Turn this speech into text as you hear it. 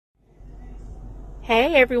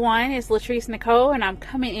Hey everyone, it's Latrice Nicole, and I'm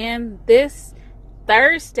coming in this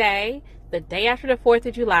Thursday, the day after the 4th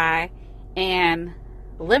of July. And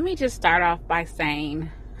let me just start off by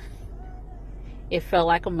saying it felt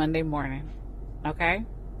like a Monday morning, okay?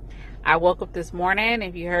 I woke up this morning.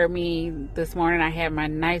 If you heard me this morning, I had my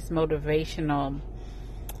nice motivational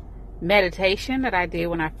meditation that I did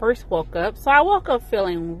when I first woke up. So I woke up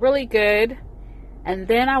feeling really good. And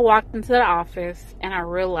then I walked into the office and I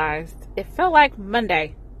realized it felt like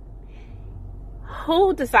Monday.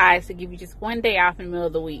 Who decides to give you just one day off in the middle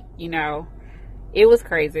of the week? You know, it was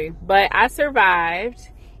crazy, but I survived.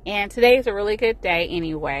 And today is a really good day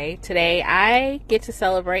anyway. Today I get to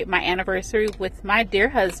celebrate my anniversary with my dear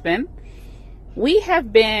husband. We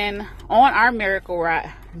have been on our miracle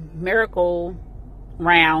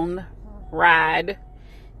round ride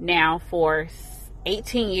now for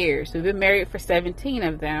 18 years. We've been married for 17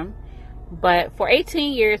 of them, but for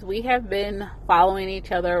 18 years we have been following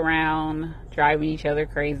each other around, driving each other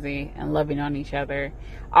crazy, and loving on each other.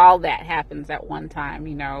 All that happens at one time.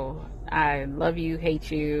 You know, I love you,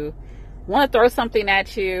 hate you, want to throw something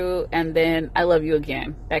at you, and then I love you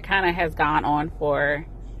again. That kind of has gone on for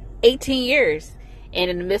 18 years.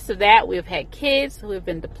 And in the midst of that, we've had kids. We've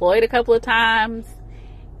been deployed a couple of times,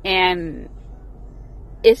 and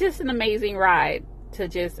it's just an amazing ride to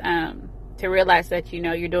just to realize that, you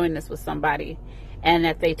know, you're doing this with somebody and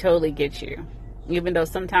that they totally get you. Even though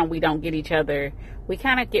sometimes we don't get each other, we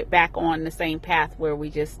kind of get back on the same path where we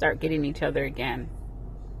just start getting each other again.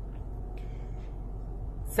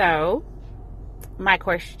 So my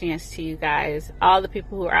question is to you guys, all the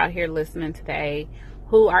people who are out here listening today,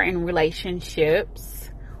 who are in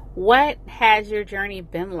relationships, what has your journey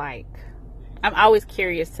been like? I'm always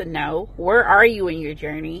curious to know, where are you in your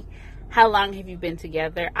journey? How long have you been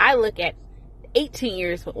together? I look at 18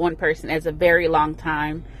 years with one person as a very long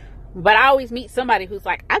time, but I always meet somebody who's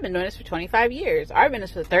like, I've been doing this for 25 years, or I've been doing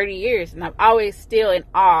this for 30 years, and I'm always still in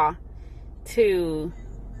awe to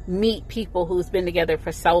meet people who's been together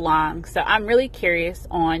for so long. So I'm really curious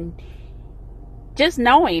on just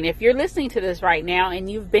knowing, if you're listening to this right now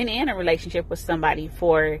and you've been in a relationship with somebody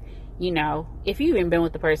for, you know, if you've even been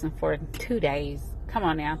with the person for 2 days, come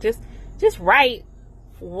on now, just write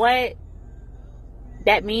what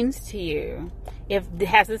that means to you.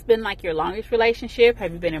 Has this been like your longest relationship?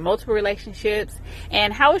 Have you been in multiple relationships?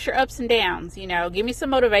 And how is your ups and downs? You know, give me some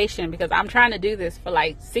motivation, because I'm trying to do this for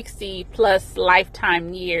like 60 plus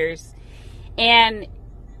lifetime years. And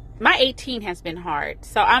my 18 has been hard.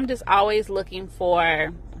 So I'm just always looking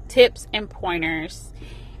for tips and pointers.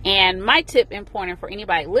 And my tip and pointer for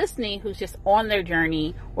anybody listening who's just on their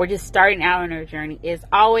journey or just starting out on their journey is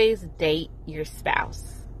always date your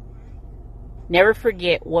spouse. Never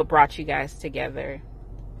forget what brought you guys together,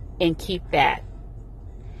 and keep that.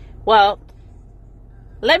 Well,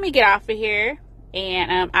 let me get off of here,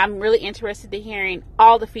 and I'm really interested in hearing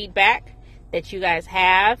all the feedback that you guys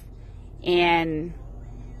have, and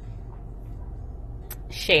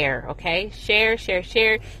share, okay? Share.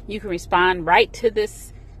 You can respond right to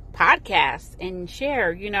this podcast and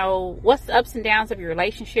share, you know, what's the ups and downs of your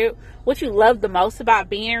relationship, what you love the most about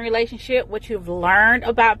being in a relationship, what you've learned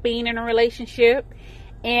about being in a relationship,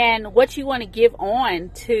 and what you want to give on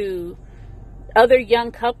to other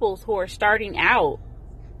young couples who are starting out.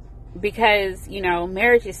 Because, you know,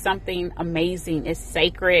 marriage is something amazing. It's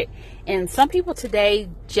sacred. And some people today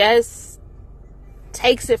just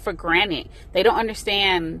takes it for granted. They don't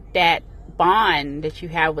understand that bond that you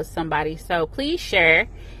have with somebody. So please share.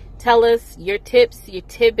 Tell us your tips, your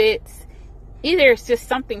tidbits. Either it's just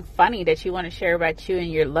something funny that you want to share about you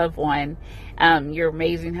and your loved one, your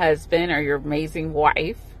amazing husband or your amazing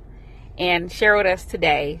wife, and share with us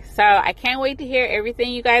today. So I can't wait to hear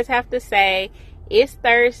everything you guys have to say. It's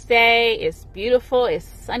Thursday. It's beautiful. It's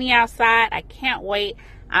sunny outside. I can't wait.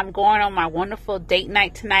 I'm going on my wonderful date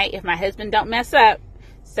night tonight if my husband don't mess up.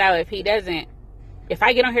 So if he doesn't, if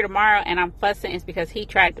I get on here tomorrow and I'm fussing, it's because he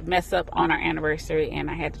tried to mess up on our anniversary and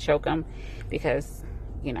I had to choke him, because,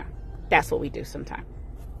 you know, that's what we do sometimes.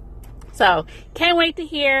 So can't wait to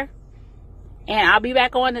hear, and I'll be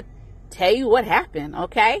back on to tell you what happened,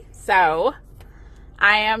 okay? So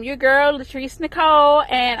I am your girl, Latrice Nicole,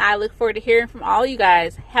 and I look forward to hearing from all you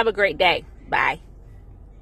guys. Have a great day. Bye.